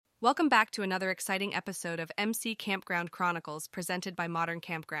Welcome back to another exciting episode of MC Campground Chronicles presented by Modern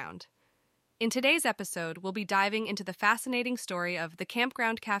Campground. In today's episode, we'll be diving into the fascinating story of the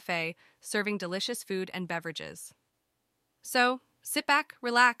Campground Café serving delicious food and beverages. So, sit back,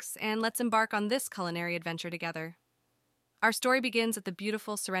 relax, and let's embark on this culinary adventure together. Our story begins at the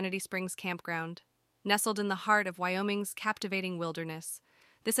beautiful Serenity Springs Campground. Nestled in the heart of Wyoming's captivating wilderness,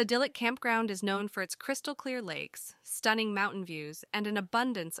 this idyllic campground is known for its crystal-clear lakes, stunning mountain views, and an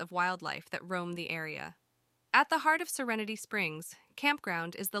abundance of wildlife that roam the area. At the heart of Serenity Springs,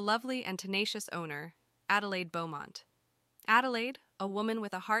 Campground is the lovely and tenacious owner, Adelaide Beaumont. Adelaide, a woman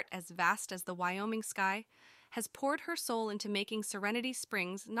with a heart as vast as the Wyoming sky, has poured her soul into making Serenity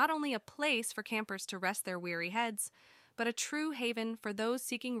Springs not only a place for campers to rest their weary heads, but a true haven for those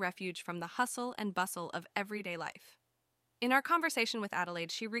seeking refuge from the hustle and bustle of everyday life. In our conversation with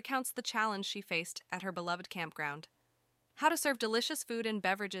Adelaide, she recounts the challenge she faced at her beloved campground. How to serve delicious food and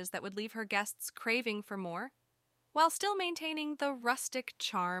beverages that would leave her guests craving for more, while still maintaining the rustic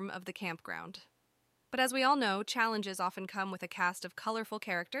charm of the campground. But as we all know, challenges often come with a cast of colorful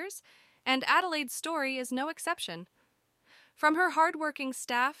characters, and Adelaide's story is no exception. From her hardworking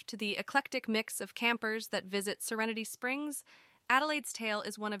staff to the eclectic mix of campers that visit Serenity Springs, Adelaide's tale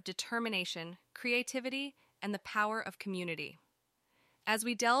is one of determination, creativity, and the power of community. As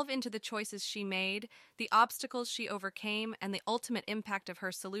we delve into the choices she made, the obstacles she overcame, and the ultimate impact of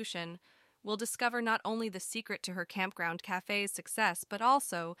her solution, we'll discover not only the secret to her Campground Café's success, but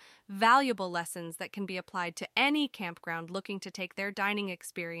also valuable lessons that can be applied to any campground looking to take their dining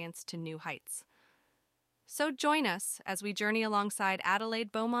experience to new heights. So join us as we journey alongside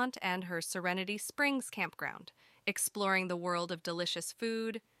Adelaide Beaumont and her Serenity Springs Campground, exploring the world of delicious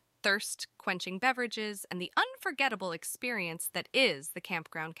food, thirst-quenching beverages, and the unforgettable experience that is the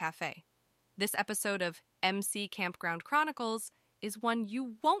Campground Café. This episode of MC Campground Chronicles is one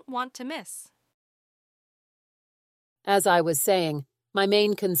you won't want to miss. As I was saying, my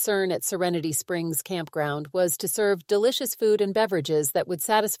main concern at Serenity Springs Campground was to serve delicious food and beverages that would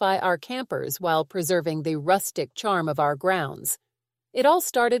satisfy our campers while preserving the rustic charm of our grounds. It all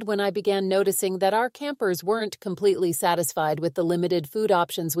started when I began noticing that our campers weren't completely satisfied with the limited food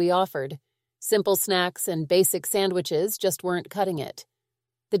options we offered. Simple snacks and basic sandwiches just weren't cutting it.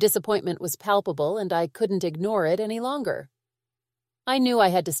 The disappointment was palpable, and I couldn't ignore it any longer. I knew I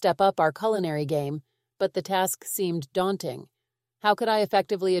had to step up our culinary game, but the task seemed daunting. How could I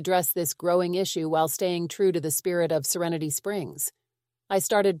effectively address this growing issue while staying true to the spirit of Serenity Springs? I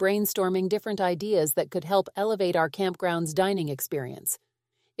started brainstorming different ideas that could help elevate our campground's dining experience.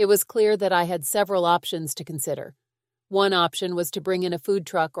 It was clear that I had several options to consider. One option was to bring in a food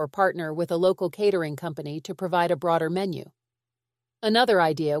truck or partner with a local catering company to provide a broader menu. Another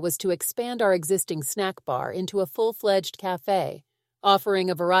idea was to expand our existing snack bar into a full-fledged cafe, offering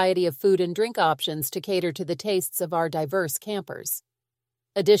a variety of food and drink options to cater to the tastes of our diverse campers.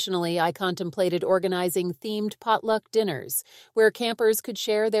 Additionally, I contemplated organizing themed potluck dinners, where campers could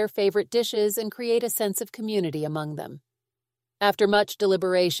share their favorite dishes and create a sense of community among them. After much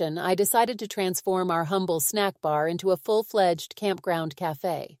deliberation, I decided to transform our humble snack bar into a full-fledged campground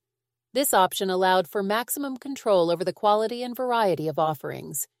cafe. This option allowed for maximum control over the quality and variety of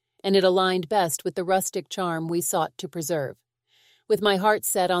offerings, and it aligned best with the rustic charm we sought to preserve. With my heart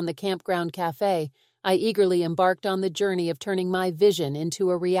set on the Campground Café, I eagerly embarked on the journey of turning my vision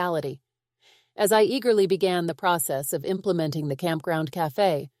into a reality. As I eagerly began the process of implementing the Campground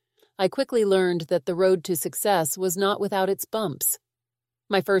Café, I quickly learned that the road to success was not without its bumps.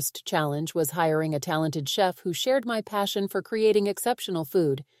 My first challenge was hiring a talented chef who shared my passion for creating exceptional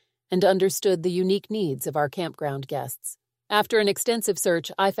food and understood the unique needs of our campground guests. After an extensive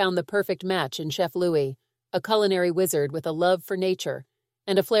search, I found the perfect match in Chef Louis, a culinary wizard with a love for nature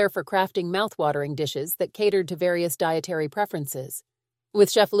and a flair for crafting mouth-watering dishes that catered to various dietary preferences.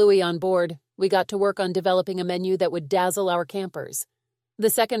 With Chef Louis on board, we got to work on developing a menu that would dazzle our campers. The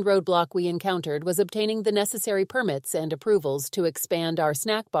second roadblock we encountered was obtaining the necessary permits and approvals to expand our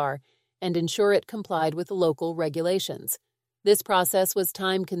snack bar and ensure it complied with local regulations. This process was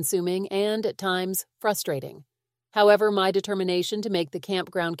time-consuming and, at times, frustrating. However, my determination to make the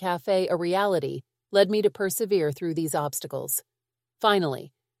Campground Café a reality led me to persevere through these obstacles.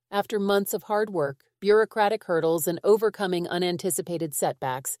 Finally, after months of hard work, bureaucratic hurdles, and overcoming unanticipated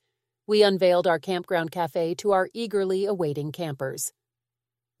setbacks, we unveiled our Campground Café to our eagerly awaiting campers.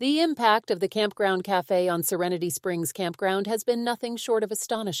 The impact of the Campground Café on Serenity Springs Campground has been nothing short of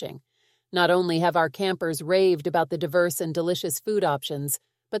astonishing. Not only have our campers raved about the diverse and delicious food options,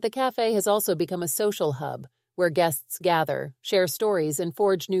 but the cafe has also become a social hub where guests gather, share stories, and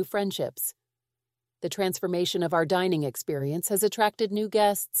forge new friendships. The transformation of our dining experience has attracted new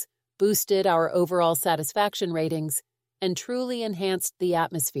guests, boosted our overall satisfaction ratings, and truly enhanced the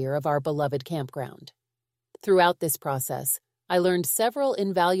atmosphere of our beloved campground. Throughout this process, I learned several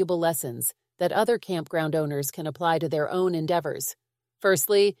invaluable lessons that other campground owners can apply to their own endeavors.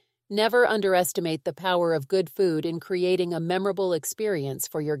 Firstly, never underestimate the power of good food in creating a memorable experience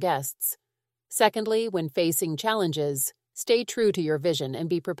for your guests. Secondly, when facing challenges, stay true to your vision and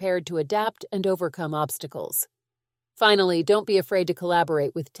be prepared to adapt and overcome obstacles. Finally, don't be afraid to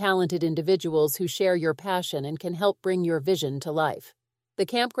collaborate with talented individuals who share your passion and can help bring your vision to life. The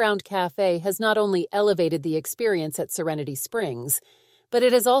Campground Café has not only elevated the experience at Serenity Springs, but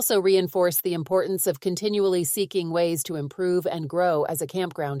it has also reinforced the importance of continually seeking ways to improve and grow as a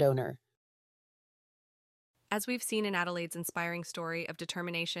campground owner. As we've seen in Adelaide's inspiring story of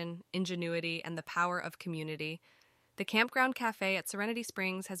determination, ingenuity, and the power of community, the Campground Café at Serenity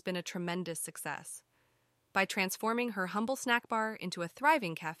Springs has been a tremendous success. By transforming her humble snack bar into a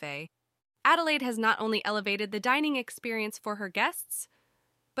thriving cafe, Adelaide has not only elevated the dining experience for her guests,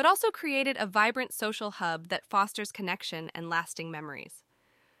 but also created a vibrant social hub that fosters connection and lasting memories.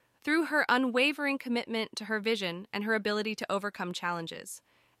 Through her unwavering commitment to her vision and her ability to overcome challenges,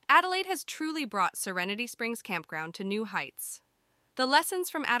 Adelaide has truly brought Serenity Springs Campground to new heights. The lessons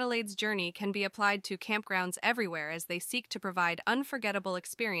from Adelaide's journey can be applied to campgrounds everywhere as they seek to provide unforgettable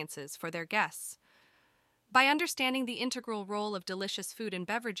experiences for their guests. By understanding the integral role of delicious food and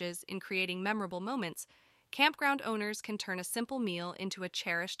beverages in creating memorable moments, campground owners can turn a simple meal into a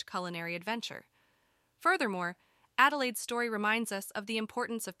cherished culinary adventure. Furthermore, Adelaide's story reminds us of the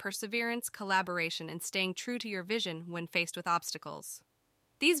importance of perseverance, collaboration, and staying true to your vision when faced with obstacles.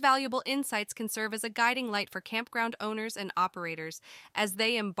 These valuable insights can serve as a guiding light for campground owners and operators as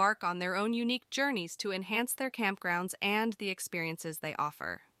they embark on their own unique journeys to enhance their campgrounds and the experiences they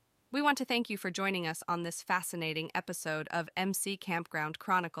offer. We want to thank you for joining us on this fascinating episode of MC Campground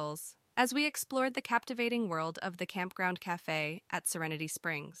Chronicles as we explored the captivating world of the Campground Café at Serenity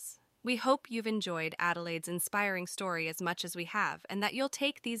Springs. We hope you've enjoyed Adelaide's inspiring story as much as we have, and that you'll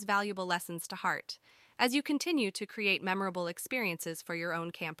take these valuable lessons to heart as you continue to create memorable experiences for your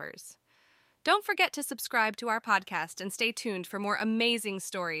own campers. Don't forget to subscribe to our podcast and stay tuned for more amazing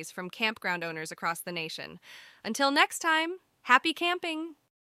stories from campground owners across the nation. Until next time, happy camping!